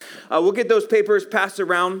We'll get those papers passed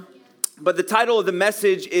around. But the title of the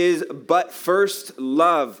message is But First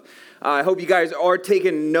Love. I hope you guys are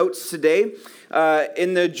taking notes today.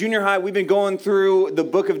 In the junior high, we've been going through the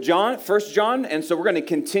book of John, 1 John, and so we're going to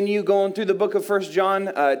continue going through the book of 1 John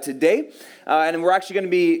today. And we're actually going to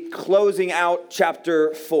be closing out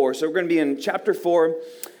chapter 4. So we're going to be in chapter 4,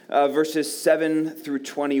 verses 7 through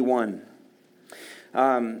 21.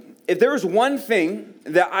 If there was one thing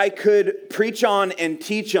that I could preach on and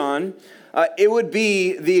teach on, it would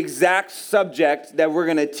be the exact subject that we're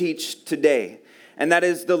going to teach today. And that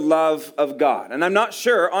is the love of God. And I'm not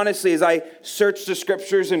sure, honestly, as I search the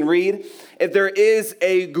scriptures and read, if there is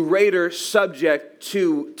a greater subject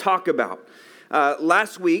to talk about.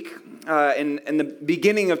 Last week, in the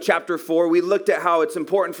beginning of chapter 4, we looked at how it's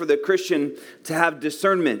important for the Christian to have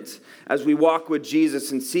discernment as we walk with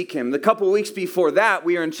Jesus and seek Him. The couple weeks before that,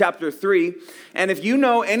 we are in chapter 3. And if you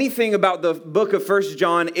know anything about the book of 1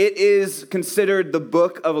 John, it is considered the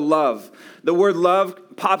book of love. The word love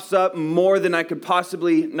pops up more than I could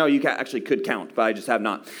possibly, no, you actually could count, but I just have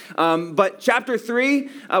not. But chapter 3,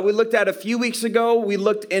 we looked at a few weeks ago. We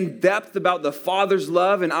looked in depth about the Father's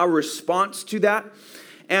love and our response to that.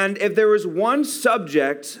 And if there was one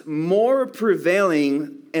subject more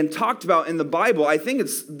prevailing and talked about in the Bible, I think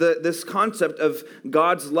it's this concept of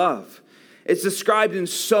God's love. It's described in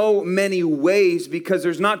so many ways because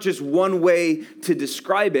there's not just one way to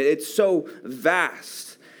describe it. It's so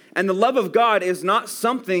vast. And the love of God is not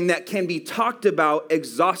something that can be talked about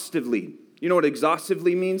exhaustively. You know what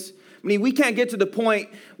exhaustively means? I mean, we can't get to the point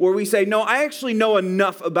where we say, no, I actually know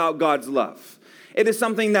enough about God's love. It is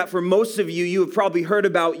something that for most of you, you have probably heard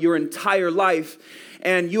about your entire life,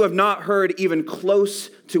 and you have not heard even close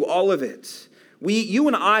to all of it. You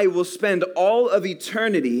and I will spend all of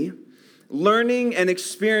eternity learning and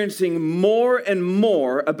experiencing more and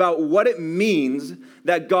more about what it means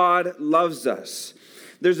that God loves us.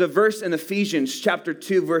 There's a verse in Ephesians chapter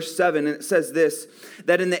 2, verse 7, and it says this,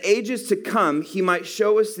 that in the ages to come, He might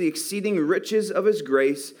show us the exceeding riches of His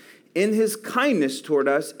grace in His kindness toward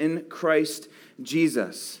us in Christ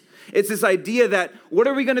Jesus. It's this idea that what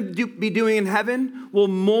are we going to be doing in heaven? Well,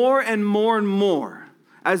 more and more and more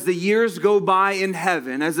as the years go by in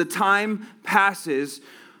heaven, as the time passes,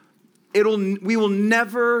 we will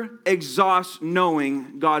never exhaust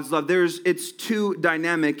knowing God's love. It's too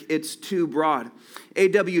dynamic. It's too broad.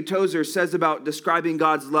 A.W. Tozer says about describing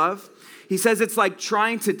God's love, he says it's like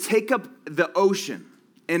trying to take up the ocean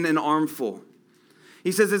in an armful.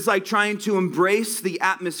 He says it's like trying to embrace the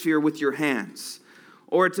atmosphere with your hands.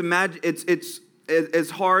 Or it's as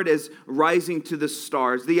hard as rising to the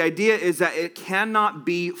stars. The idea is that it cannot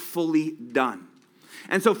be fully done.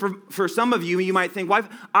 And so for some of you, you might think, well,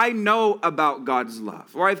 I know about God's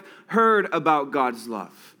love. Or I've heard about God's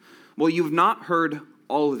love. Well, you've not heard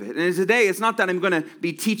all of it. And today, it's not that I'm going to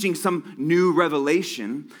be teaching some new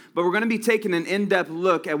revelation, but we're going to be taking an in-depth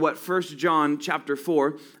look at what 1 John chapter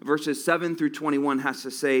 4, verses 7 through 21 has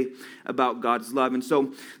to say about God's love. And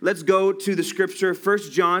so let's go to the scripture,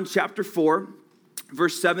 1 John chapter 4,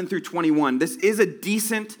 verse 7 through 21. This is a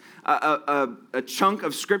decent a chunk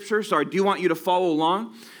of scripture, so I do want you to follow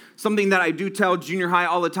along. Something that I do tell junior high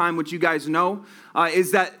all the time, which you guys know,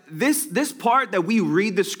 is that this part that we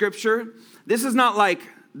read the scripture, this is not like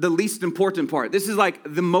the least important part. This is like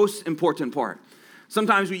the most important part.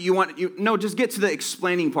 Sometimes just get to the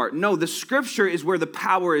explaining part. No, the scripture is where the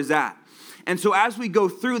power is at. And so as we go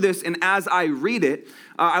through this and as I read it,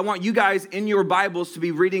 I want you guys in your Bibles to be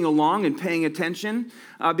reading along and paying attention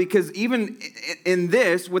because even in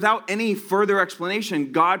this, without any further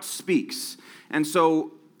explanation, God speaks. And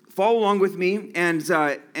so follow along with me. And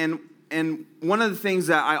one of the things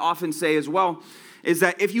that I often say as well is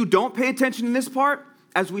that if you don't pay attention in this part,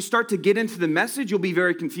 as we start to get into the message, you'll be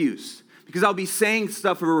very confused. Because I'll be saying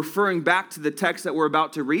stuff or referring back to the text that we're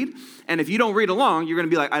about to read. And if you don't read along, you're going to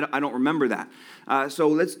be like, I don't remember that. So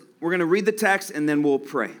we're going to read the text and then we'll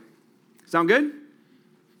pray. Sound good? All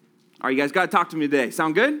right, you guys got to talk to me today.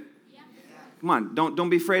 Sound good? Yeah. Come on, don't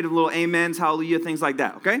be afraid of little amens, hallelujah, things like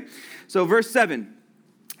that, okay? So verse 7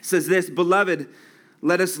 says this, Beloved,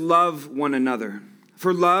 let us love one another,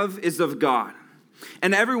 for love is of God.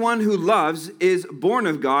 And everyone who loves is born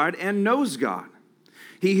of God and knows God.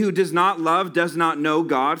 He who does not love does not know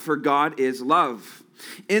God, for God is love.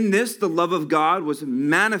 In this, the love of God was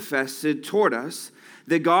manifested toward us,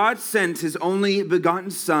 that God sent His only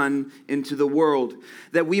begotten Son into the world,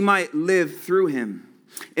 that we might live through Him.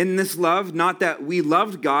 In this love, not that we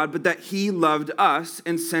loved God, but that He loved us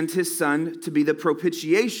and sent His Son to be the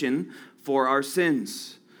propitiation for our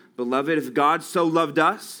sins. Beloved, if God so loved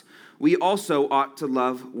us, we also ought to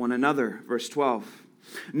love one another. Verse 12.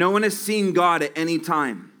 No one has seen God at any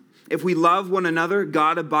time. If we love one another,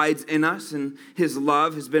 God abides in us, and his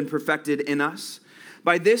love has been perfected in us.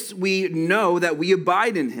 By this we know that we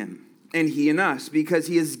abide in him, and he in us, because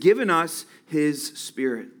he has given us his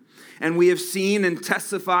Spirit. And we have seen and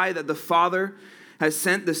testify that the Father has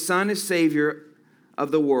sent the Son as Savior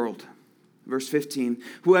of the world. Verse 15,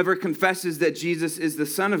 whoever confesses that Jesus is the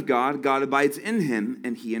Son of God, God abides in him,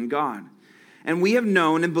 and he in God. And we have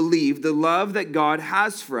known and believed the love that God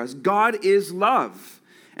has for us. God is love,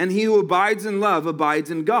 and he who abides in love abides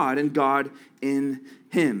in God, and God in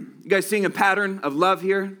him. You guys seeing a pattern of love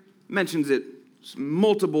here? Mentions it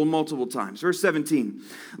multiple times. Verse 17,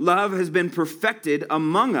 love has been perfected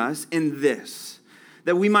among us in this,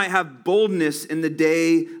 that we might have boldness in the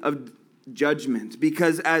day of judgment,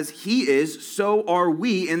 because as he is, so are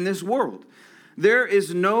we in this world. There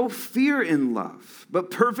is no fear in love, but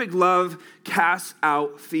perfect love casts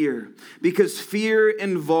out fear, because fear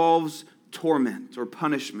involves torment or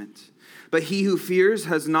punishment. But he who fears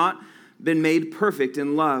has not been made perfect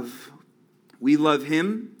in love. We love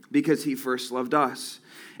him because he first loved us.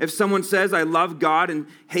 If someone says, I love God, and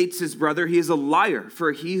hates his brother, he is a liar.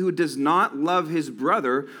 For he who does not love his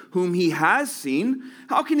brother, whom he has seen,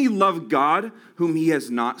 how can he love God, whom he has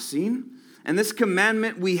not seen? And this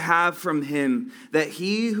commandment we have from him, that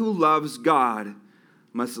he who loves God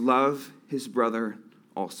must love his brother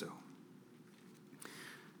also.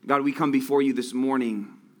 God, we come before you this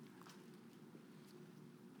morning,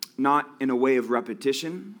 not in a way of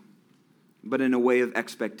repetition, but in a way of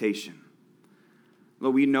expectation.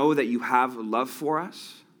 Lord, we know that you have love for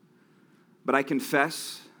us, but I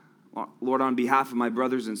confess, Lord, on behalf of my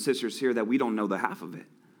brothers and sisters here, that we don't know the half of it.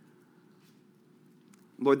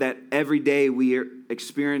 Lord, that every day we are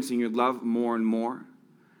experiencing your love more and more,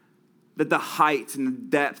 that the height and the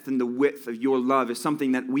depth and the width of your love is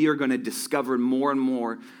something that we are going to discover more and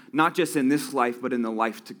more, not just in this life, but in the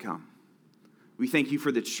life to come. We thank you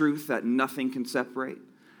for the truth that nothing can separate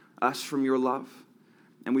us from your love.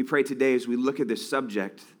 And we pray today as we look at this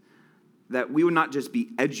subject that we would not just be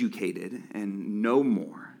educated and know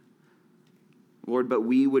more, Lord, but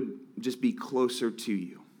we would just be closer to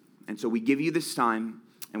you. And so we give you this time,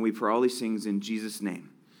 and we pray all these things in Jesus'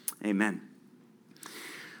 name. Amen.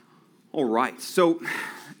 All right. So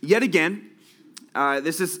yet again,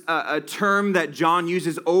 this is a term that John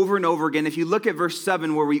uses over and over again. If you look at verse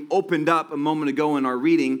 7 where we opened up a moment ago in our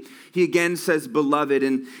reading, he again says beloved,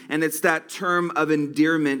 and it's that term of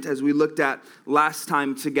endearment as we looked at last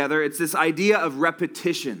time together. It's this idea of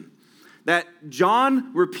repetition, that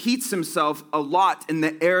John repeats himself a lot in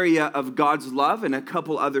the area of God's love and a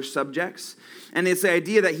couple other subjects. And it's the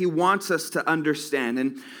idea that he wants us to understand.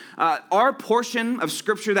 And our portion of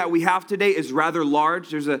scripture that we have today is rather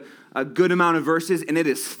large. There's a good amount of verses, and it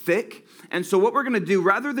is thick. And so what we're going to do,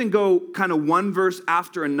 rather than go kind of one verse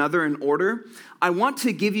after another in order, I want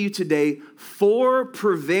to give you today 4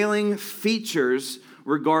 prevailing features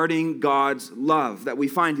regarding God's love that we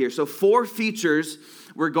find here. So 4 features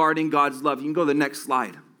regarding God's love. You can go to the next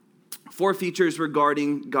slide. 4 features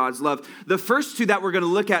regarding God's love. The first 2 that we're going to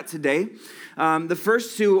look at today, the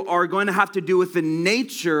first 2 are going to have to do with the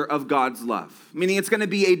nature of God's love, meaning it's going to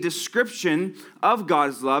be a description of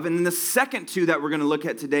God's love. And then the second 2 that we're going to look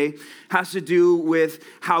at today has to do with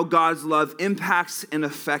how God's love impacts and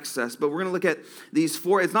affects us. But we're going to look at these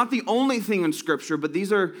 4. It's not the only thing in Scripture, but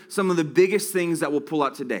these are some of the biggest things that we'll pull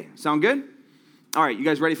out today. Sound good? All right, you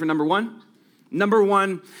guys ready for number 1? Number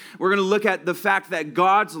 1, we're going to look at the fact that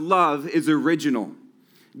God's love is original.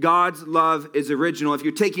 God's love is original. If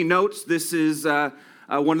you're taking notes, this is one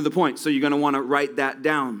of the points, so you're going to want to write that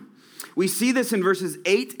down. We see this in verses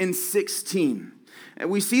 8 and 16. And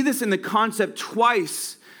we see this in the concept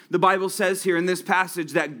twice. The Bible says here in this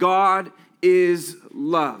passage that God is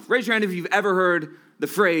love. Raise your hand if you've ever heard the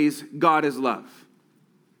phrase, God is love.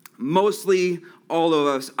 Mostly all of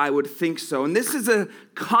us, I would think so. And this is a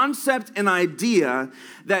concept and idea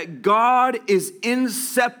that God is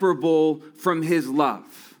inseparable from his love.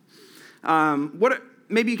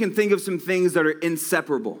 Maybe you can think of some things that are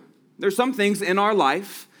inseparable. There's some things in our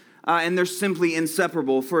life, and they're simply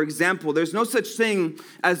inseparable. For example, there's no such thing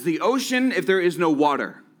as the ocean if there is no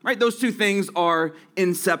water, right? Those 2 things are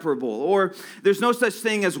inseparable. Or there's no such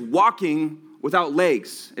thing as walking without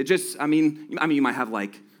legs. It just, I mean, you might have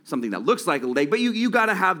like something that looks like a leg, but you got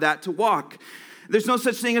to have that to walk. There's no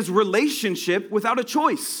such thing as relationship without a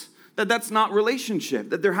choice. That's not relationship.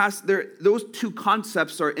 That those 2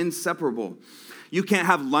 concepts are inseparable. You can't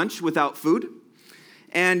have lunch without food,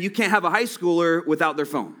 and you can't have a high schooler without their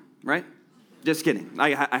phone, right? Just kidding. I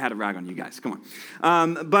had to rag on you guys. Come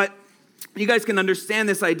on. But you guys can understand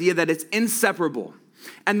this idea that it's inseparable.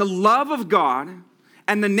 And the love of God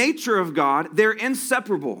and the nature of God, they're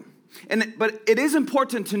inseparable. But it is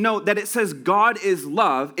important to note that it says God is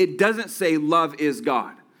love. It doesn't say love is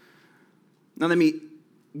God. Now let me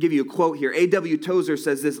give you a quote here. A.W. Tozer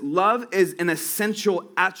says this: love is an essential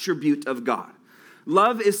attribute of God.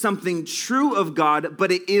 Love is something true of God,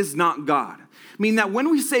 but it is not God. Meaning that when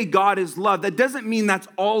we say God is love, that doesn't mean that's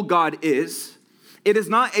all God is. It is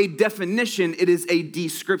not a definition, it is a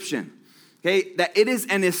description. Okay, that it is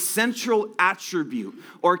an essential attribute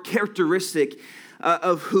or characteristic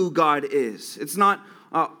of who God is. It's not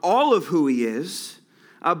all of who he is,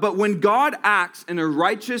 but when God acts in a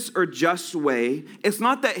righteous or just way, it's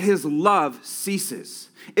not that his love ceases.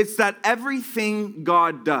 It's that everything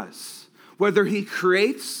God does, whether he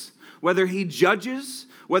creates, whether he judges,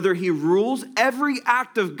 whether he rules, every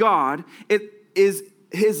act of God,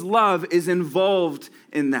 his love is involved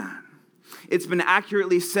in that. It's been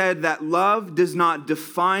accurately said that love does not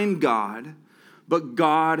define God, but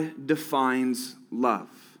God defines love.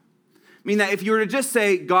 I mean that if you were to just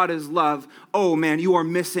say God is love, oh man, you are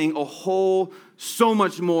missing so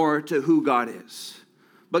much more to who God is.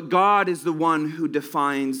 But God is the one who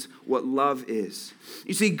defines what love is.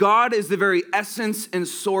 You see, God is the very essence and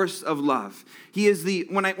source of love. He is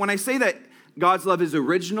when I say that God's love is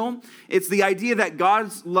original, it's the idea that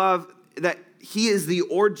God's love, that he is the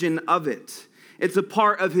origin of it. It's a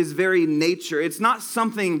part of his very nature. It's not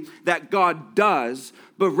something that God does,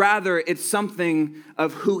 but rather it's something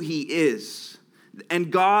of who he is.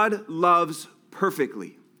 And God loves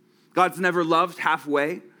perfectly. God's never loved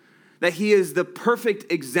halfway. That he is the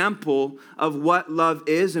perfect example of what love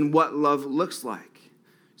is and what love looks like.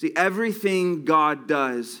 See, everything God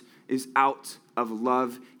does is out of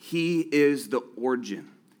love. He is the origin.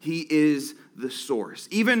 He is the source.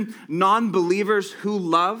 Even non-believers who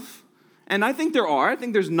love, and I think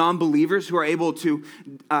there's non-believers who are able to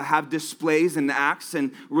have displays and acts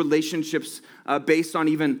and relationships based on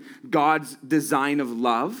even God's design of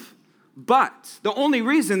love. But the only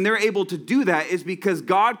reason they're able to do that is because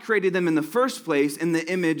God created them in the first place in the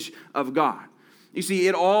image of God. You see,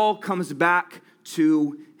 it all comes back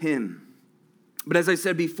to him. But as I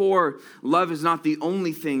said before, love is not the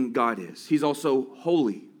only thing God is. He's also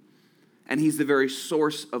holy, and he's the very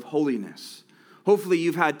source of holiness. Hopefully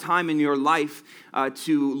you've had time in your life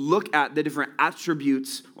to look at the different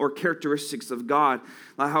attributes or characteristics of God,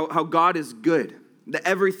 how God is good.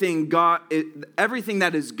 Everything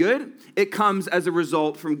that is good, it comes as a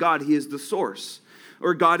result from God. He is the source.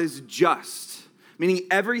 Or God is just, meaning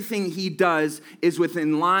everything he does is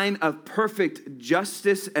within line of perfect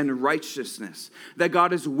justice and righteousness. That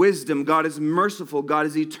God is wisdom, God is merciful, God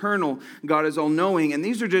is eternal, God is all-knowing. And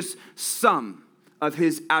these are just some of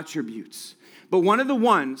his attributes. But one of the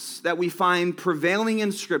ones that we find prevailing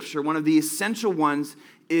in Scripture, one of the essential ones,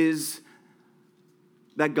 is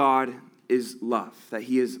that God is love, that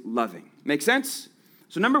he is loving. Make sense?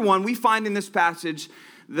 So number one, we find in this passage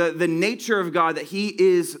the nature of God, that he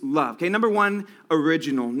is love. Okay, number one,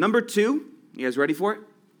 original. Number two, you guys ready for it?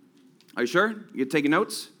 Are you sure? You taking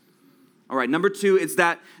notes? All right, number two, it's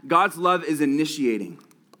that God's love is initiating.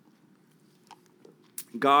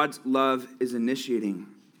 God's love is initiating.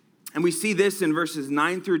 And we see this in verses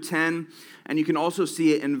 9 through 10, and you can also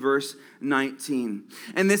see it in verse 19.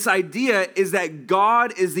 And this idea is that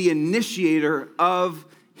God is the initiator of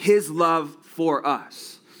his love for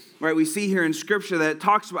us. Right? We see here in Scripture that it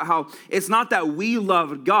talks about how it's not that we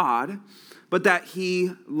loved God, but that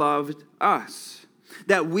he loved us.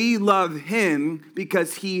 That we love him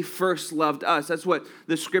because he first loved us. That's what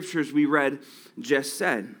the Scriptures we read just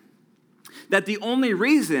said. That the only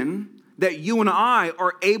reason that you and I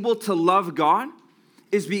are able to love God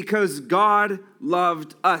is because God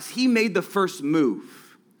loved us. He made the first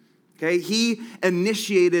move. Okay? He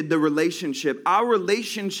initiated the relationship. Our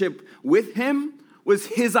relationship with him was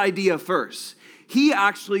his idea first. He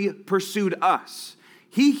actually pursued us.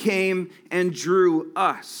 He came and drew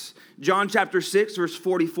us. John chapter 6, verse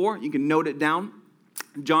 44, you can note it down.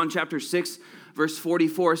 John chapter 6, verse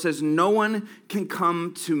 44 says, "No one can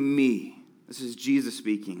come to me," this is Jesus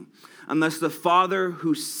speaking, "unless the Father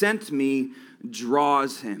who sent me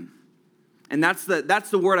draws him." And that's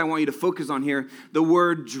the word I want you to focus on here. The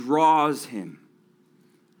word draws him.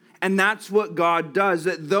 And that's what God does.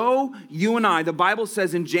 That though you and I, the Bible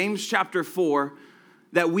says in James chapter 4,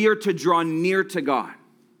 that we are to draw near to God.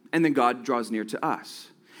 And then God draws near to us.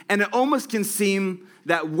 And it almost can seem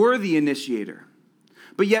that we're the initiator.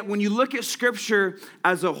 But yet when you look at Scripture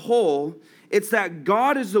as a whole, it's that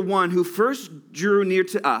God is the one who first drew near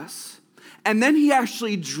to us. And then he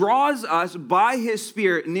actually draws us by his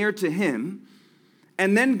Spirit near to him.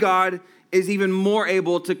 And then God is even more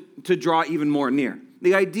able to draw even more near.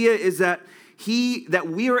 The idea is that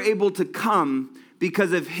we are able to come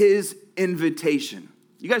because of his invitation.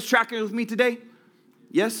 You guys tracking with me today?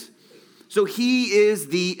 Yes? So he is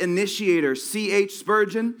the initiator. C.H.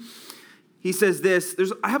 Spurgeon, he says this.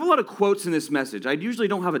 I have a lot of quotes in this message. I usually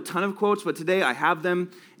don't have a ton of quotes, but today I have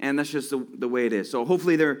them, and that's just the way it is. So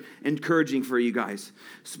hopefully they're encouraging for you guys.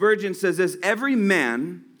 Spurgeon says this: every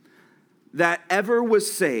man that ever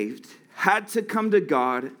was saved had to come to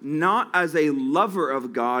God not as a lover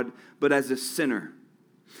of God, but as a sinner,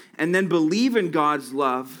 and then believe in God's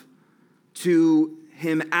love to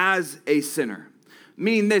him as a sinner.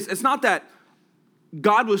 Meaning this, it's not that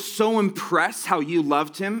God was so impressed how you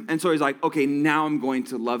loved him, and so he's like, okay, now I'm going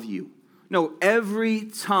to love you. No, every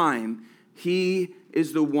time he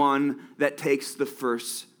is the one that takes the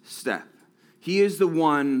first step. He is the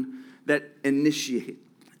one that initiates.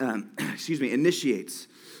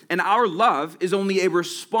 And our love is only a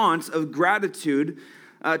response of gratitude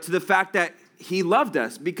to the fact that he loved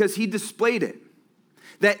us because he displayed it.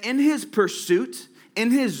 That in his pursuit,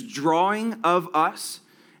 in his drawing of us,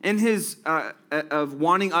 in his of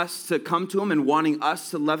wanting us to come to him and wanting us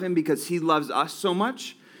to love him because he loves us so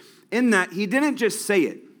much, in that he didn't just say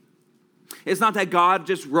it. It's not that God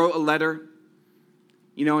just wrote a letter,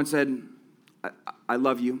 and said, I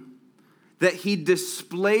love you. That he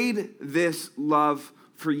displayed this love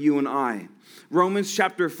for you and I. Romans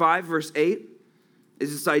chapter 5, verse 8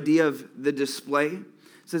 is this idea of the display. It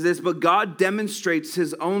says this: but God demonstrates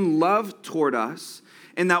his own love toward us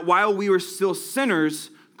in that while we were still sinners,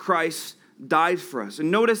 Christ died for us. And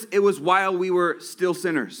notice it was while we were still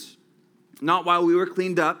sinners, not while we were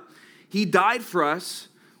cleaned up. He died for us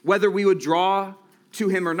whether we would draw to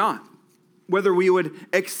him or not, whether we would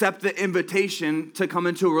accept the invitation to come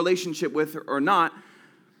into a relationship with or not,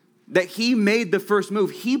 that he made the first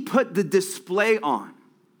move. He put the display on.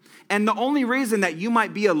 And the only reason that you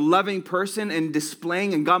might be a loving person and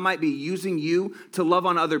displaying, and God might be using you to love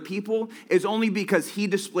on other people, is only because he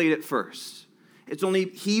displayed it first.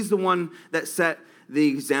 He's the one that set the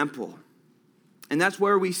example. And that's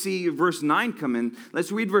where we see verse 9 come in.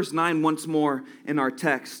 Let's read verse 9 once more in our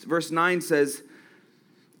text. Verse 9 says,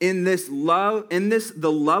 in this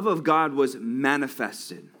the love of God was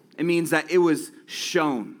manifested. It means that it was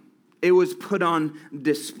shown. It was put on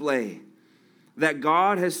display. That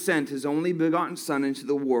God has sent his only begotten Son into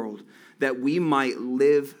the world that we might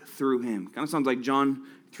live through him. Kind of sounds like John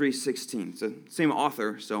 3:16. It's the same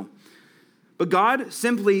author, so. But God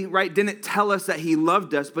simply, didn't tell us that he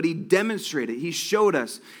loved us, but he demonstrated. He showed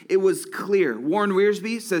us. It was clear. Warren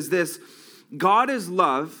Wiersbe says this: God's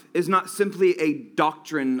love is not simply a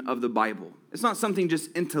doctrine of the Bible. It's not something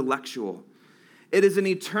just intellectual. It is an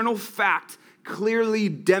eternal fact clearly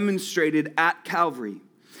demonstrated at Calvary.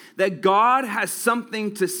 That God has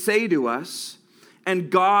something to say to us,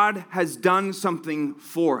 and God has done something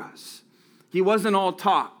for us. He wasn't all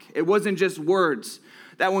talk. It wasn't just words.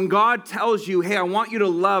 That when God tells you, hey, I want you to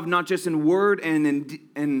love not just in word and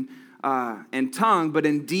in tongue, but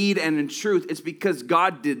in deed and in truth, it's because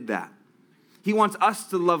God did that. He wants us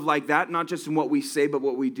to love like that, not just in what we say, but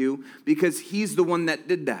what we do, because he's the one that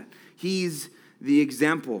did that. He's the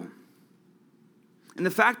example. And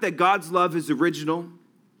the fact that God's love is original,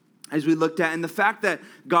 as we looked at, and the fact that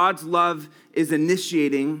God's love is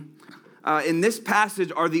initiating, in this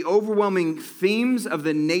passage are the overwhelming themes of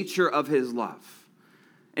the nature of his love.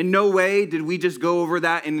 In no way did we just go over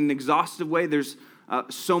that in an exhaustive way. There's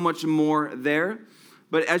so much more there.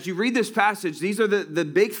 But as you read this passage, these are the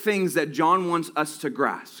big things that John wants us to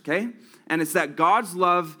grasp, okay? And it's that God's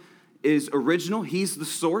love is original. He's the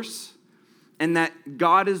source. And that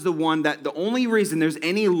God is the one that the only reason there's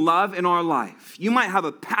any love in our life, you might have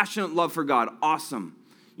a passionate love for God, awesome.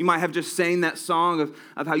 You might have just sang that song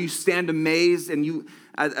of how you stand amazed and you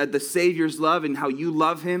at the Savior's love and how you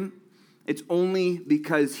love him. It's only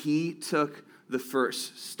because he took the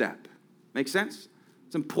first step. Make sense?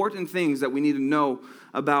 It's important things that we need to know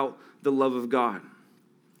about the love of God.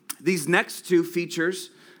 These next two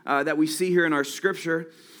features that we see here in our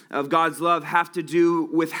scripture of God's love have to do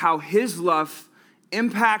with how his love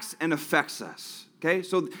impacts and affects us. Okay,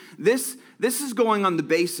 so this is going on the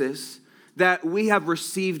basis that we have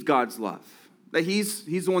received God's love. That he's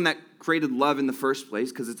the one that created love in the first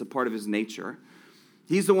place because it's a part of his nature.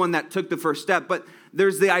 He's the one that took the first step. But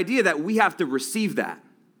there's the idea that we have to receive that.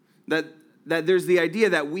 That there's the idea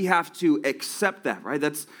that we have to accept that, right?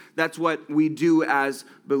 That's what we do as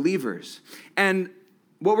believers. And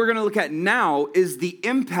what we're going to look at now is the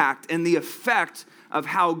impact and the effect of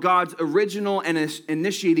how God's original and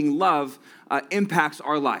initiating love impacts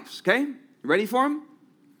our lives, okay? Ready for him?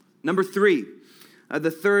 Number three,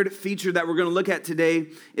 the third feature that we're going to look at today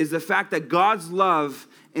is the fact that God's love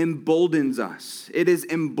emboldens us. It is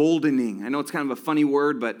emboldening. I know it's kind of a funny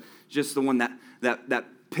word, but just the one that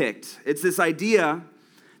picked. It's this idea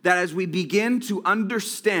that as we begin to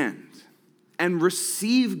understand and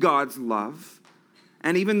receive God's love,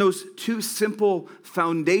 and even those two simple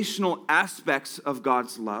foundational aspects of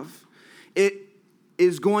God's love, it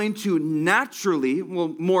is going to naturally,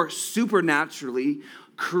 well, more supernaturally,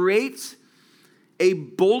 create a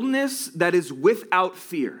boldness that is without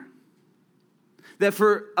fear. That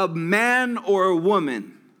for a man or a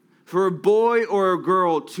woman, for a boy or a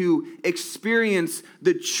girl to experience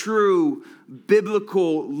the true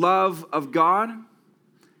biblical love of God,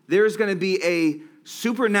 there's going to be a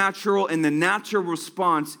supernatural and the natural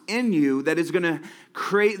response in you that is going to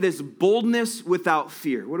create this boldness without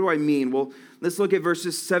fear. What do I mean? Well, let's look at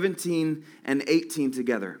verses 17 and 18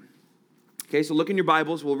 together. Okay, so look in your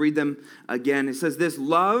Bibles. We'll read them again. It says this: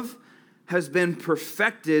 love has been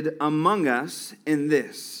perfected among us in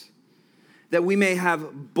this, that we may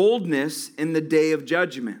have boldness in the day of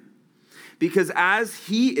judgment. Because as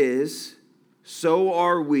he is, so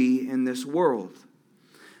are we in this world.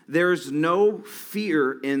 There's no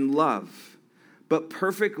fear in love, but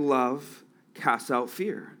perfect love casts out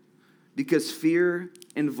fear, because fear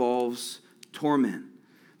involves torment.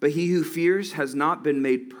 But he who fears has not been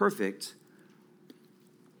made perfect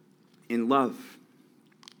in love.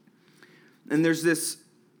 And there's this,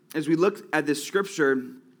 as we look at this scripture,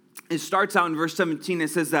 it starts out in verse 17. It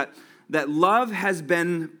says that love has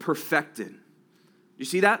been perfected. You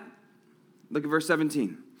see that? Look at verse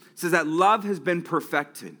 17. It says that love has been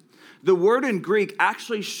perfected. The word in Greek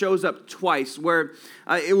actually shows up twice, where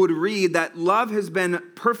it would read that love has been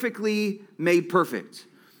perfectly made perfect,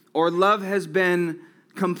 or love has been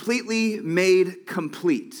completely made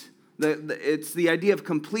complete. It's the idea of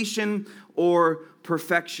completion or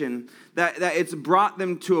perfection, that it's brought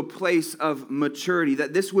them to a place of maturity,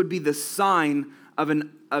 that this would be the sign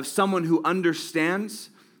of someone who understands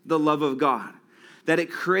the love of God, that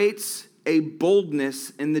it creates a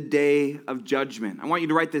boldness in the day of judgment. I want you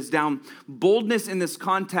to write this down. Boldness in this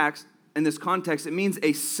context, it means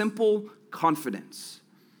a simple confidence.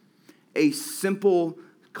 A simple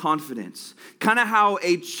confidence. Kind of how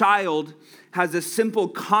a child has a simple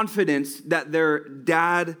confidence that their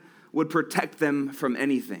dad would protect them from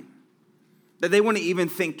anything. That they wouldn't even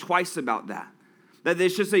think twice about that. That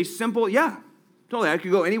it's just a simple, yeah, totally, I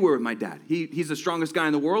could go anywhere with my dad. He's the strongest guy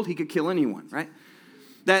in the world. He could kill anyone, right?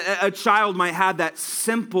 That a child might have that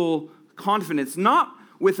simple confidence, not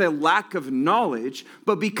with a lack of knowledge,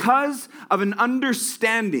 but because of an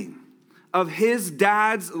understanding of his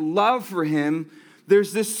dad's love for him.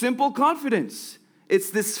 There's this simple confidence.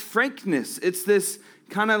 It's this frankness. It's this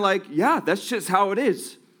kind of like, yeah, that's just how it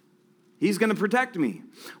is. He's going to protect me.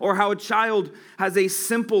 Or how a child has a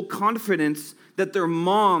simple confidence that their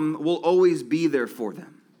mom will always be there for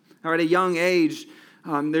them. Or at a young age,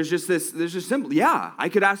 there's just simple, yeah, I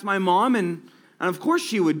could ask my mom, and of course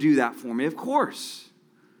she would do that for me, of course.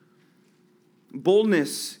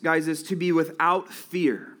 Boldness, guys, is to be without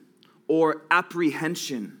fear or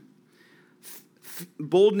apprehension.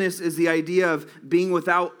 Boldness is the idea of being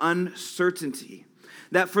without uncertainty.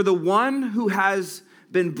 That for the one who has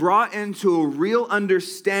been brought into a real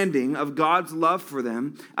understanding of God's love for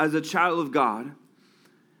them as a child of God,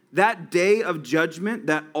 that day of judgment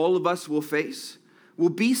that all of us will face will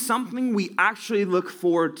be something we actually look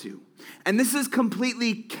forward to. And this is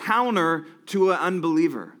completely counter to an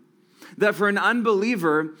unbeliever. That for an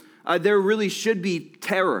unbeliever, there really should be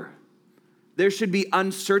terror. There should be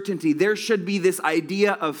uncertainty. There should be this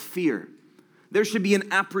idea of fear. There should be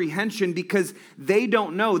an apprehension because they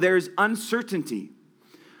don't know. There's uncertainty.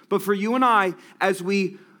 But for you and I, as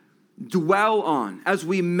we dwell on, as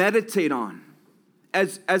we meditate on,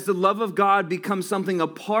 as the love of God becomes something a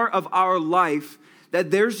part of our life,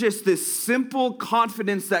 that there's just this simple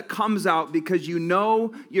confidence that comes out because you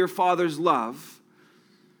know your Father's love,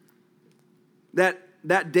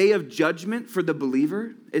 that day of judgment for the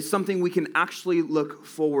believer is something we can actually look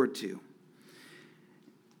forward to.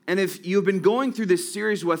 And if you've been going through this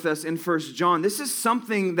series with us in 1 John, this is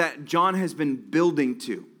something that John has been building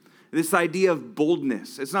to. This idea of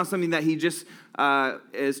boldness. It's not something that he just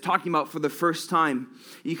is talking about for the first time.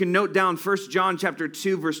 You can note down 1 John chapter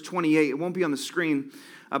 2, verse 28. It won't be on the screen,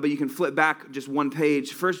 but you can flip back just one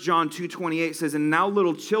page. 1 John 2:28 says, "And now,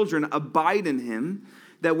 little children, abide in him,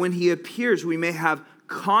 that when he appears, we may have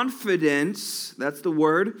confidence," that's the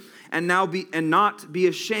word, "and not be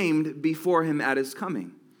ashamed before him at his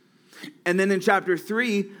coming." And then in chapter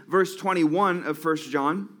 3, verse 21 of 1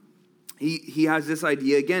 John, he has this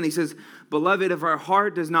idea again. He says, "Beloved, if our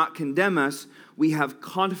heart does not condemn us, we have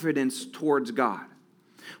confidence towards God."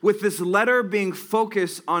 With this letter being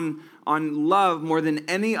focused on love more than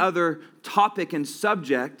any other topic and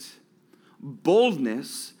subject,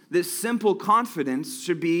 boldness, this simple confidence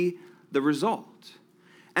should be the result.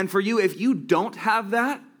 And for you, if you don't have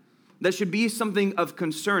that, that should be something of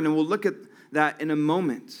concern. And we'll look at that in a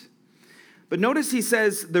moment. But notice he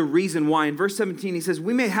says the reason why. In verse 17, he says,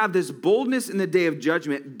 "We may have this boldness in the day of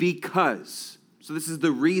judgment because." So this is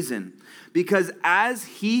the reason. "Because as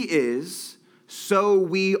he is, so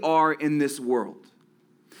we are in this world."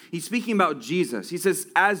 He's speaking about Jesus. He says,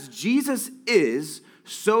 as Jesus is,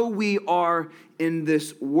 so we are in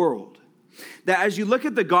this world. That as you look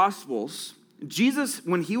at the Gospels, Jesus,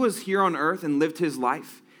 when he was here on earth and lived his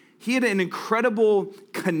life, he had an incredible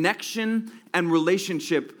connection and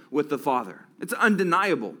relationship with the Father. It's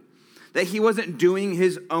undeniable that he wasn't doing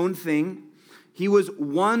his own thing. He was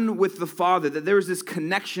one with the Father, that there was this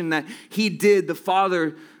connection that he did the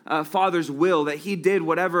Father's will, that he did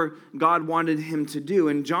whatever God wanted him to do.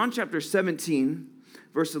 And John chapter 17,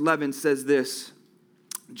 verse 11 says this.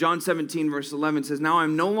 John 17, verse 11 says, "Now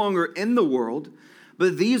I'm no longer in the world,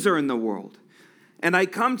 but these are in the world. And I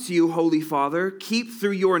come to you, Holy Father, keep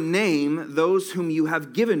through your name those whom you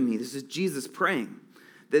have given me." This is Jesus praying,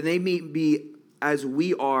 "that they may be as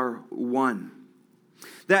we are one."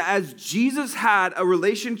 That as Jesus had a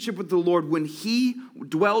relationship with the Lord when he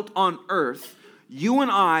dwelt on earth, you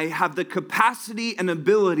and I have the capacity and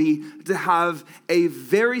ability to have a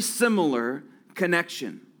very similar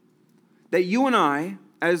connection. That you and I,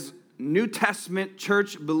 as New Testament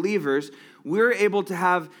church believers, we're able to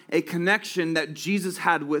have a connection that Jesus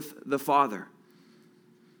had with the Father.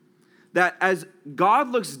 That as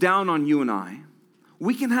God looks down on you and I,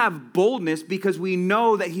 we can have boldness because we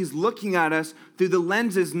know that he's looking at us through the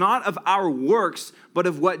lenses not of our works, but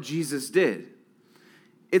of what Jesus did.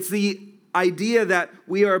 It's the idea that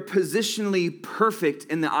we are positionally perfect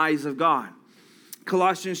in the eyes of God.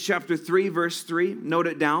 Colossians chapter 3, verse 3, note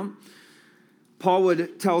it down. Paul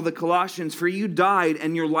would tell the Colossians, "For you died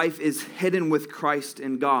and your life is hidden with Christ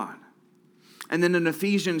in God." And then in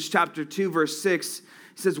Ephesians chapter 2, verse 6,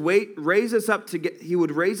 he says, he would raise us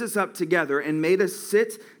up together and made us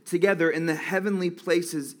sit together in the heavenly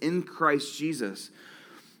places in Christ Jesus.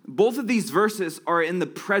 Both of these verses are in the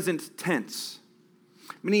present tense,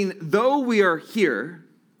 meaning though we are here,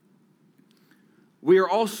 we are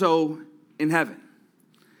also in heaven.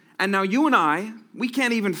 And now you and I, we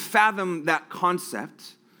can't even fathom that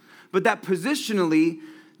concept, but that positionally,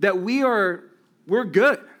 that we're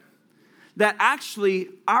good. That actually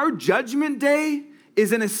our judgment day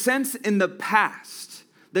is in a sense in the past.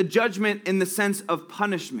 The judgment in the sense of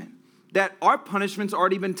punishment. That our punishment's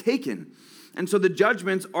already been taken. And so the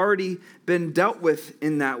judgment's already been dealt with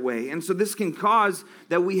in that way. And so this can cause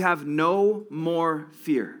that we have no more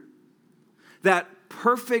fear. That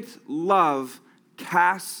perfect love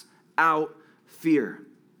casts out fear.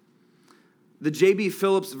 The J.B.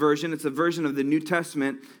 Phillips version, it's a version of the New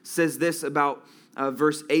Testament, says this about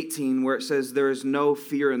verse 18, where it says, "There is no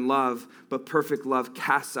fear in love, but perfect love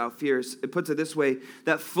casts out fears." It puts it this way,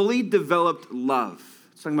 that fully developed love,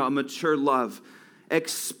 it's talking about a mature love,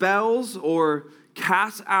 expels or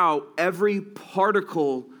casts out every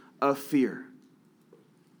particle of fear.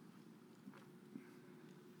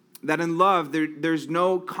 That in love, there's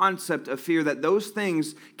no concept of fear, that those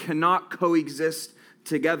things cannot coexist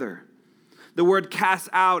together. The word cast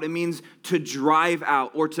out, it means to drive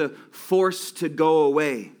out or to force to go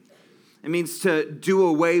away. It means to do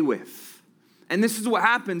away with. And this is what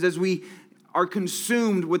happens as we are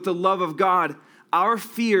consumed with the love of God. Our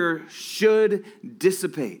fear should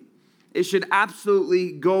dissipate. It should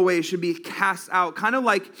absolutely go away. It should be cast out. Kind of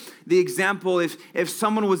like the example if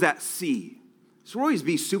someone was at sea. This will always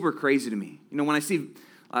be super crazy to me. You know, when I see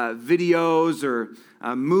videos or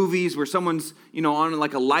movies where someone's, on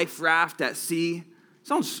like a life raft at sea, it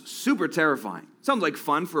sounds super terrifying. It sounds like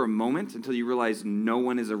fun for a moment until you realize no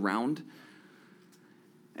one is around.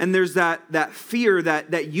 And there's that fear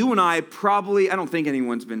that you and I probably, I don't think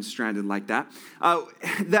anyone's been stranded like that.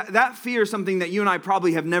 That fear is something that you and I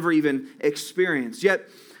probably have never even experienced. Yet,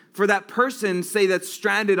 for that person, say that's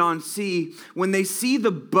stranded on sea, when they see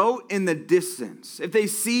the boat in the distance, if they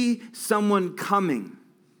see someone coming,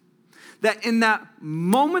 that in that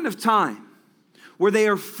moment of time where they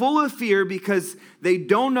are full of fear because they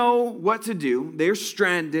don't know what to do, they're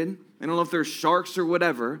stranded, they don't know if there's sharks or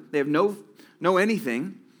whatever, they have no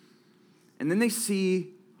anything, and then they see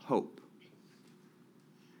hope.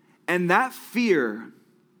 And that fear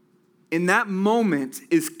in that moment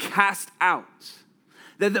is cast out.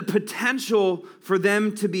 that the potential for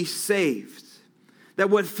them to be saved,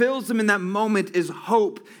 that what fills them in that moment is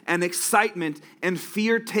hope and excitement, and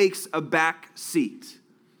fear takes a back seat.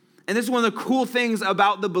 And this is one of the cool things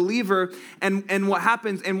about the believer and what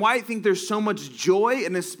happens, and why I think there's so much joy,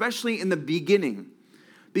 and especially in the beginning,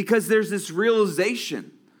 because there's this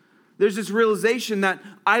realization. There's this realization that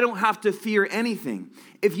I don't have to fear anything.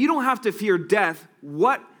 If you don't have to fear death,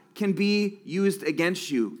 what can be used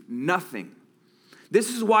against you? Nothing. This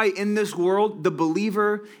is why in this world, the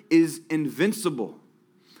believer is invincible.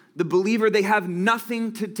 The believer, they have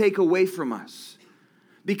nothing to take away from us.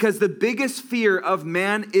 Because the biggest fear of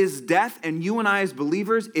man is death, and you and I as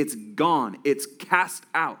believers, it's gone. It's cast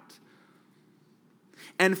out.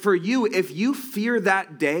 And for you, if you fear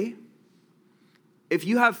that day, if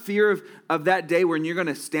you have fear of that day when you're going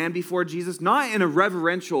to stand before Jesus, not in a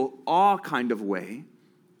reverential awe kind of way,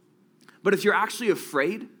 but if you're actually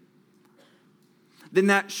afraid, then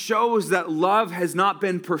that shows that love has not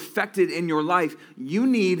been perfected in your life. You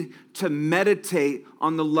need to meditate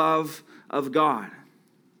on the love of God.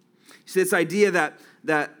 See, this idea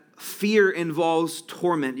that fear involves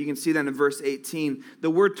torment. You can see that in verse 18. The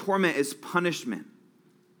word torment is punishment.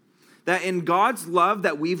 That in God's love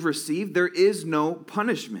that we've received, there is no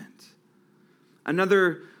punishment.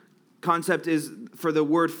 Another concept is for the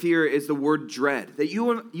word fear is the word dread. That you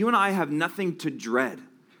and I have nothing to dread.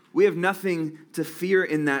 We have nothing to fear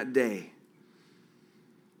in that day.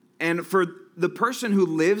 And for the person who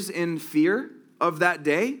lives in fear of that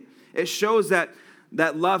day, it shows that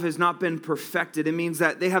love has not been perfected. It means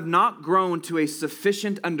that they have not grown to a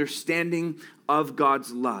sufficient understanding of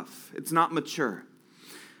God's love. It's not mature.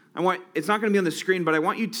 It's not going to be on the screen, but I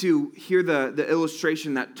want you to hear the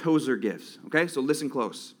illustration that Tozer gives. Okay, so listen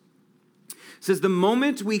close. It says, the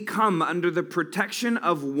moment we come under the protection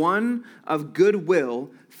of one of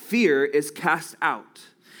goodwill, fear is cast out.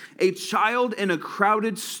 A child in a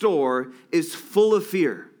crowded store is full of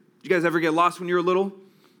fear. Did you guys ever get lost when you were little?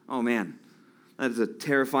 Oh man, that is a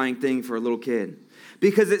terrifying thing for a little kid.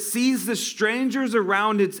 Because it sees the strangers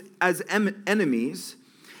around it as enemies,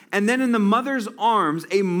 and then in the mother's arms,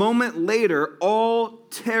 a moment later, all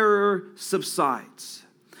terror subsides.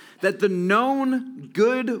 That the known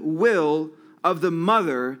goodwill of the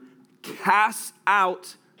mother casts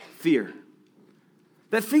out fear.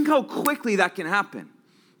 That think how quickly that can happen.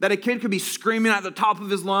 That a kid could be screaming at the top of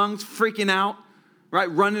his lungs, freaking out,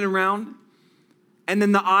 right, running around. And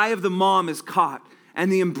then the eye of the mom is caught,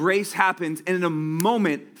 and the embrace happens, and in a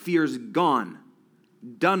moment, fear's gone,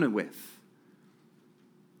 done with.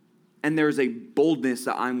 And there's a boldness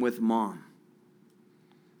that I'm with mom.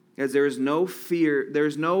 Because there is no fear,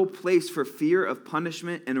 there's no place for fear of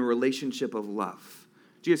punishment in a relationship of love.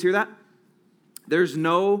 Do you guys hear that? There's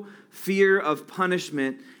no fear of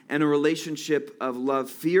punishment in a relationship of love.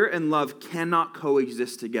 Fear and love cannot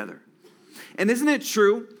coexist together. And isn't it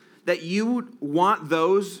true that you want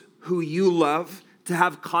those who you love to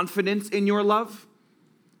have confidence in your love?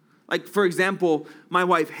 Like, for example, my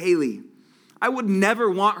wife, Haley. I would never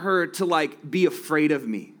want her to be afraid of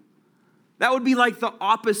me. That would be like the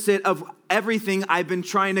opposite of everything I've been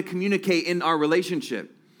trying to communicate in our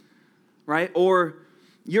relationship, right? Or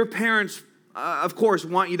your parents, of course,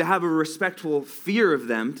 want you to have a respectful fear of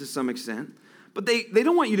them to some extent, but they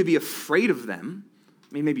don't want you to be afraid of them.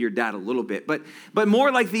 I mean, maybe your dad a little bit, but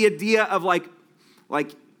more like the idea of like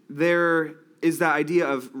there is that idea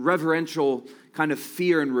of reverential kind of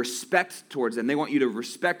fear and respect towards them. They want you to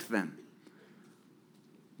respect them.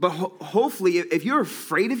 But hopefully, if you're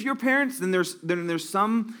afraid of your parents, then there's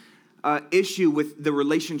some issue with the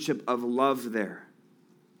relationship of love there.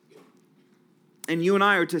 And you and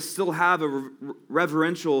I are to still have a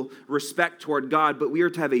reverential respect toward God, but we are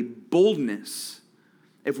to have a boldness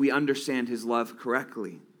if we understand his love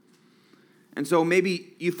correctly. And so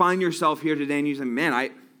maybe you find yourself here today and you say, man,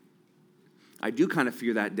 I do kind of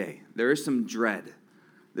fear that day. There is some dread.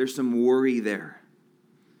 There's some worry there.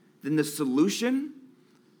 Then the solution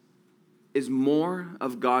is more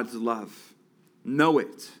of God's love. Know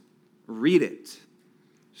it. Read it.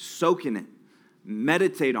 Soak in it.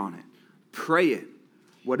 Meditate on it. Pray it.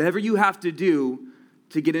 Whatever you have to do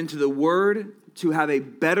to get into the Word, to have a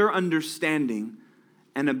better understanding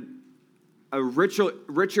and a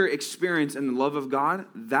richer experience in the love of God,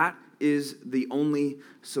 that is the only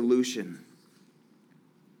solution.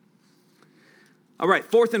 All right,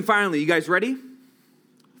 fourth and finally, you guys ready?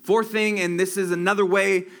 Fourth thing, and this is another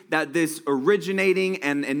way that this originating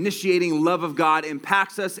and initiating love of God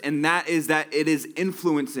impacts us, and that is that it is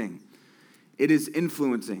influencing. It is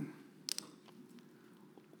influencing.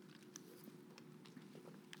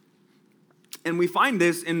 And we find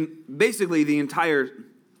this in basically the entire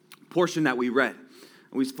portion that we read.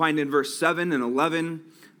 We find in verse 7 and 11,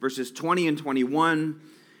 verses 20 and 21.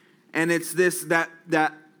 And it's this,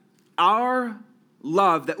 that our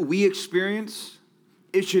love that we experience,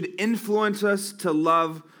 it should influence us to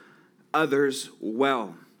love others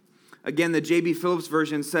well. Again, the J.B. Phillips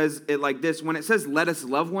version says it like this. When it says, let us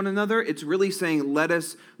love one another, it's really saying, let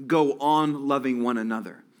us go on loving one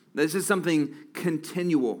another. This is something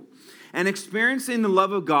continual. And experiencing the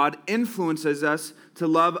love of God influences us to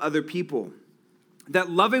love other people. That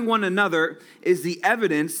loving one another is the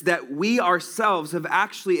evidence that we ourselves have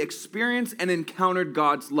actually experienced and encountered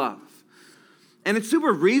God's love. And it's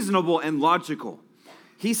super reasonable and logical.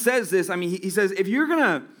 He says this, he says, if you're going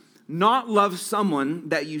to not love someone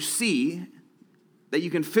that you see, that you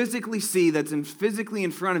can physically see, that's physically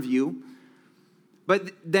in front of you,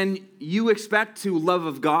 but then you expect to love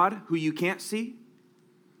of God who you can't see,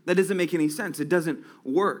 that doesn't make any sense. It doesn't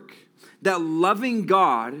work. That loving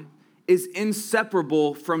God is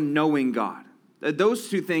inseparable from knowing God. That those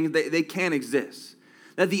two things, they can't exist.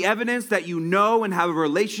 That the evidence that you know and have a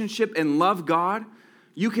relationship and love God,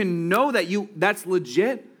 you can know that that's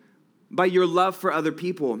legit by your love for other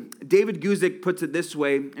people. David Guzik puts it this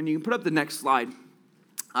way, and you can put up the next slide.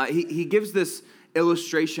 He gives this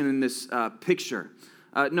illustration in this picture.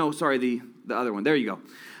 The other one. There you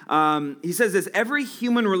go. He says this, every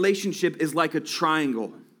human relationship is like a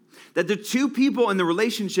triangle. That the two people in the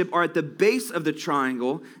relationship are at the base of the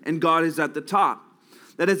triangle and God is at the top.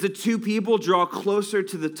 That as the two people draw closer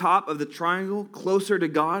to the top of the triangle, closer to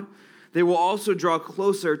God, they will also draw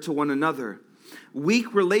closer to one another.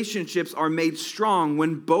 Weak relationships are made strong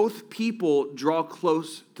when both people draw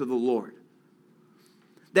close to the Lord.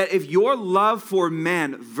 That if your love for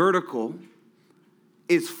man, vertical,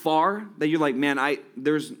 is far, that you're like, man, I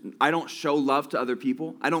don't show love to other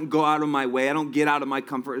people. I don't go out of my way. I don't get out of my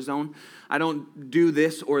comfort zone. I don't do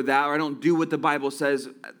this or that, or I don't do what the Bible says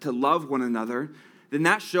to love one another. Then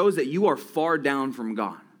that shows that you are far down from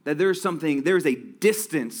God. That there's a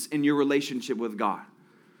distance in your relationship with God.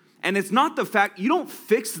 And it's not the fact, you don't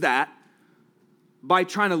fix that by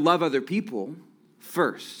trying to love other people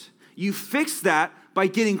first. You fix that by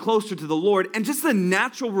getting closer to the Lord. And just the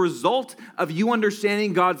natural result of you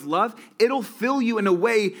understanding God's love, it'll fill you in a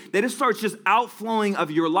way that it starts just outflowing of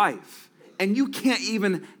your life. And you can't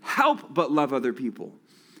even help but love other people.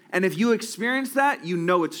 And if you experience that, you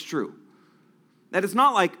know it's true. That it's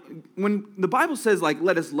not like, when the Bible says, like,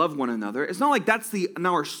 let us love one another, it's not like that's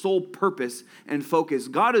now our sole purpose and focus.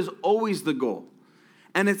 God is always the goal.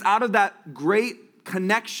 And it's out of that great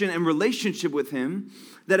connection and relationship with Him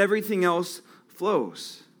that everything else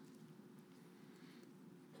flows.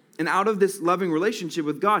 And out of this loving relationship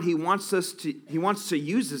with God, He wants to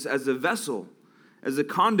use us as a vessel, as a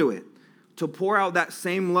conduit, to pour out that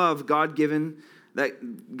same love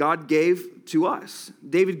that God gave to us.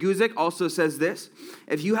 David Guzik also says this,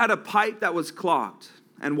 if you had a pipe that was clogged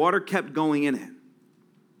and water kept going in it,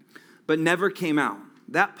 but never came out,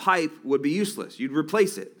 that pipe would be useless. You'd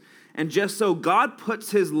replace it. And just so, God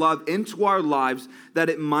puts His love into our lives that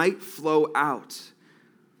it might flow out.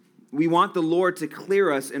 We want the Lord to clear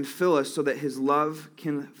us and fill us so that His love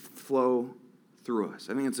can flow through us.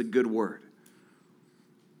 I think it's a good word.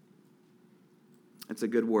 It's a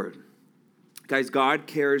good word. Guys, God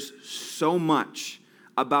cares so much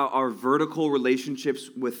about our vertical relationships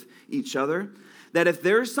with each other that if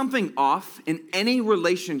there's something off in any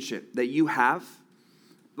relationship that you have,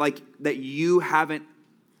 like that you haven't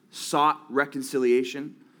sought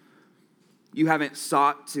reconciliation, you haven't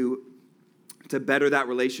sought to better that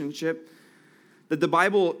relationship, that the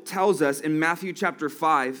Bible tells us in Matthew chapter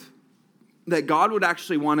 5 that God would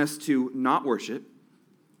actually want us to not worship.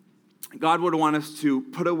 God would want us to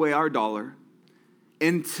put away our dollar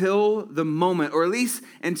until the moment, or at least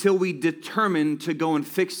until we determine to go and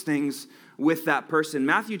fix things with that person.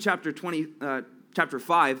 Matthew chapter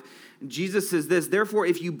 5, Jesus says this, therefore,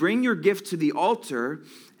 if you bring your gift to the altar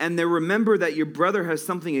and then remember that your brother has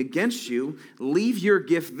something against you, leave your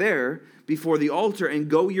gift there before the altar and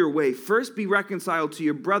go your way. First be reconciled to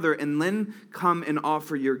your brother and then come and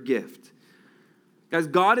offer your gift. Guys,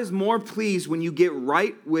 God is more pleased when you get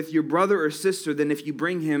right with your brother or sister than if you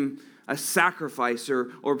bring him a sacrifice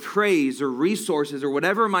or praise or resources or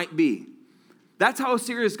whatever it might be. That's how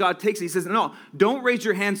serious God takes it. He says, no, don't raise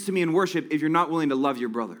your hands to me in worship if you're not willing to love your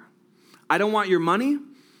brother. I don't want your money.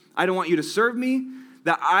 I don't want you to serve me.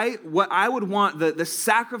 What I would want, the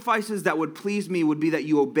sacrifices that would please me would be that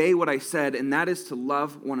you obey what I said, and that is to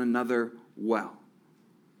love one another well.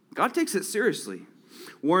 God takes it seriously.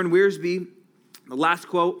 Warren Wiersbe, the last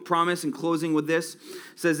quote, promise, in closing with this,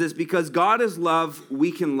 says this, because God is love,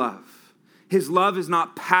 we can love. His love is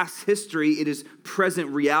not past history, it is present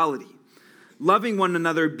reality. Loving one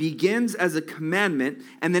another begins as a commandment,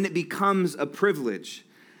 and then it becomes a privilege.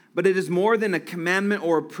 But it is more than a commandment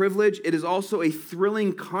or a privilege. It is also a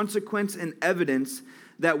thrilling consequence and evidence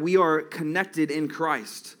that we are connected in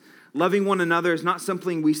Christ. Loving one another is not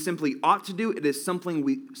something we simply ought to do. It is something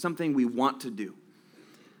we want to do.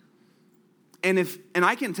 And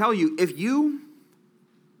I can tell you, if you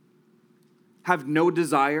have no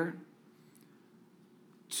desire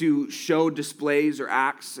to show displays or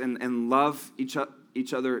acts and love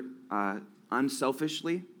each other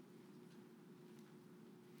unselfishly,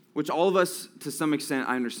 which all of us, to some extent,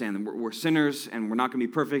 I understand that we're sinners and we're not going to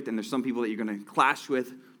be perfect, and there's some people that you're going to clash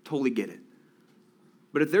with, totally get it.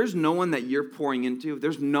 But if there's no one that you're pouring into, if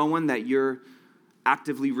there's no one that you're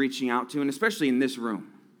actively reaching out to, and especially in this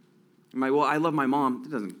room, you're like, well, I love my mom.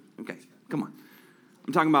 It doesn't, okay, come on.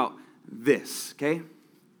 I'm talking about this, okay?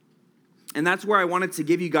 And that's where I wanted to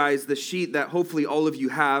give you guys the sheet that hopefully all of you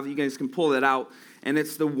have. You guys can pull it out, and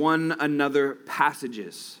it's the one another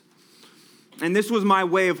passages. And this was my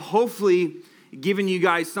way of hopefully giving you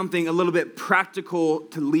guys something a little bit practical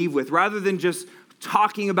to leave with. Rather than just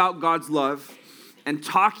talking about God's love and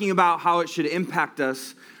talking about how it should impact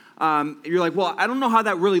us, you're like, well, I don't know how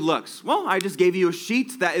that really looks. Well, I just gave you a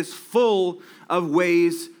sheet that is full of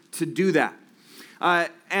ways to do that.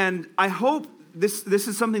 And I hope this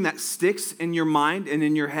is something that sticks in your mind and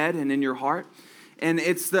in your head and in your heart. And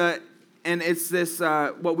it's this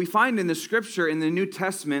what we find in the scripture in the New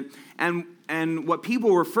Testament and what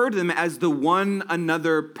people refer to them as the one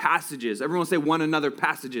another passages. Everyone say one another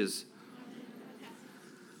passages.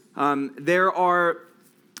 There are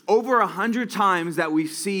over 100 times that we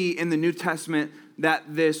see in the New Testament that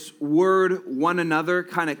this word one another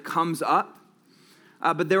kind of comes up.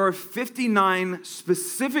 But there are 59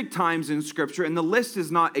 specific times in Scripture, and the list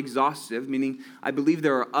is not exhaustive, meaning I believe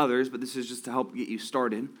there are others, but this is just to help get you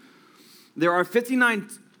started. There are 59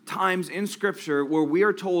 times in Scripture where we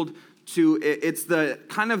are told it's the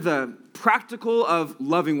kind of the practical of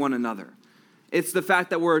loving one another. It's the fact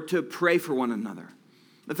that we're to pray for one another.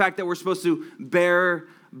 The fact that we're supposed to bear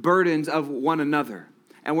burdens of one another.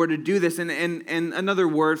 And we're to do this, and another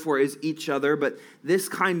word for it is each other, but this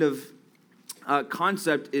kind of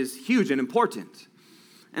concept is huge and important.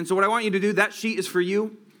 And so what I want you to do, that sheet is for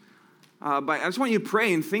you. But I just want you to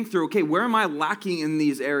pray and think through, okay, where am I lacking in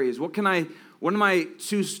these areas? What am I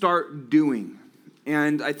to start doing?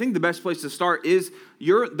 And I think the best place to start is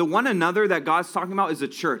the one another that God's talking about is a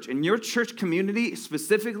church. And your church community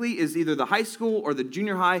specifically is either the high school or the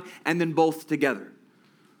junior high, and then both together.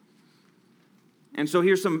 And so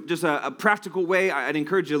here's just a practical way. I'd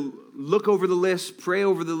encourage you to look over the list, pray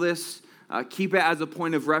over the list, keep it as a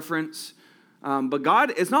point of reference. But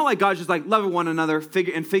God, it's not like God's just like love one another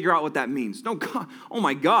figure out what that means. No, God, oh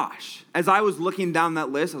my gosh. As I was looking down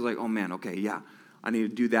that list, I was like, oh man, okay, yeah, I need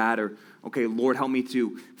to do that. Or, okay, Lord, help me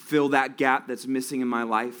to fill that gap that's missing in my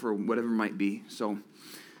life or whatever it might be. So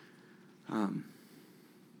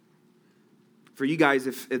for you guys,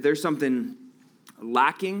 if there's something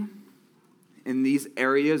lacking in these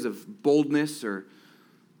areas of boldness or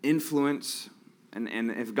influence,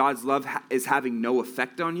 and if God's love is having no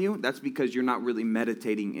effect on you, that's because you're not really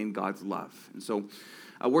meditating in God's love. And so,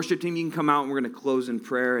 worship team, you can come out, and we're going to close in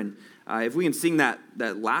prayer. And if we can sing that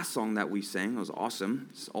last song that we sang, it was awesome.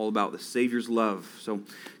 It's all about the Savior's love. So,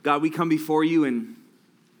 God, we come before you, and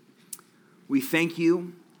we thank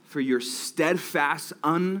you for your steadfast,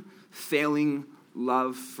 unfailing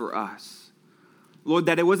love for us. Lord,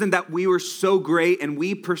 that it wasn't that we were so great and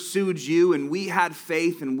we pursued you and we had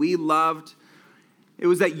faith and we loved. It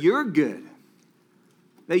was that you're good,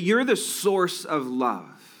 that you're the source of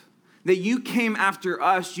love, that you came after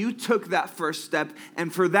us, you took that first step,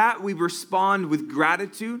 and for that we respond with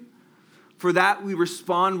gratitude, for that we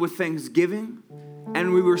respond with thanksgiving,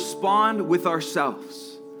 and we respond with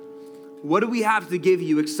ourselves. What do we have to give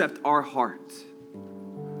you except our heart?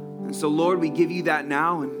 And so, Lord, we give you that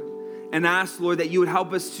now and ask, Lord, that you would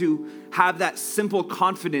help us to have that simple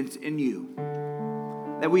confidence in you,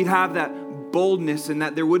 that we'd have that boldness and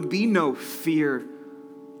that there would be no fear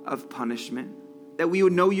of punishment, that we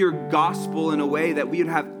would know your gospel in a way that we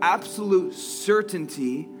would have absolute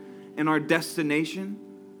certainty in our destination.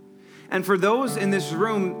 And for those in this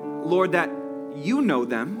room, Lord, that you know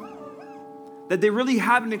them, that they really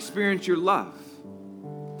haven't experienced your love,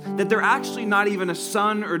 that they're actually not even a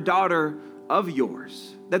son or daughter of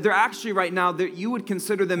yours, that they're actually right now, that you would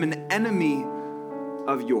consider them an enemy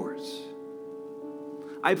of yours.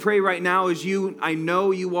 I pray right now I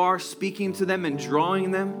know you are speaking to them and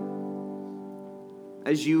drawing them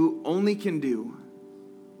as you only can do.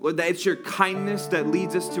 Lord, that it's your kindness that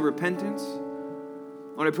leads us to repentance.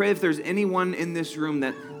 Lord, I pray if there's anyone in this room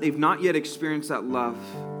that they've not yet experienced that love,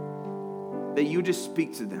 that you just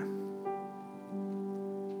speak to them,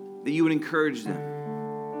 that you would encourage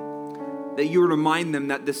them, that you would remind them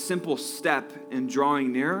that the simple step in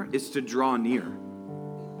drawing near is to draw near.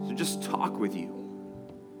 So just talk with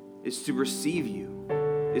you, is to receive you,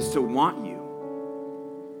 is to want you.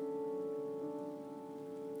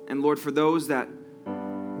 And Lord, for those that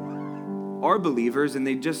are believers and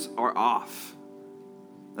they just are off,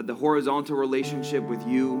 that the horizontal relationship with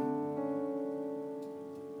you,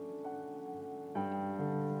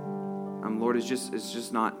 Lord, it's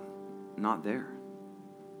just not there.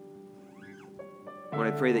 Lord,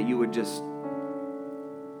 I pray that you would just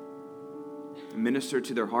minister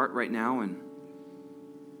to their heart right now and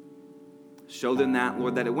show them that,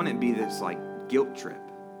 Lord, that it wouldn't be this like guilt trip.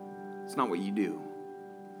 It's not what you do.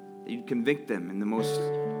 That you'd convict them in the most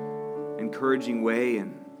encouraging way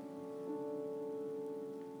and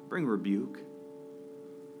bring rebuke.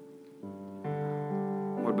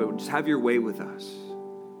 Lord, but just have your way with us.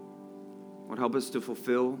 Lord, help us to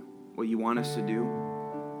fulfill what you want us to do.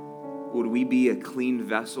 Would we be a clean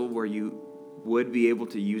vessel where you would be able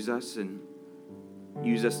to use us and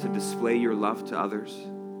use us to display your love to others?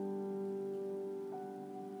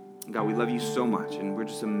 God, we love you so much, and we're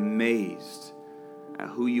just amazed at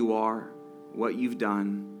who you are, what you've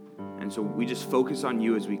done, and so we just focus on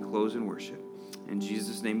you as we close in worship. In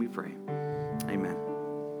Jesus' name we pray. Amen.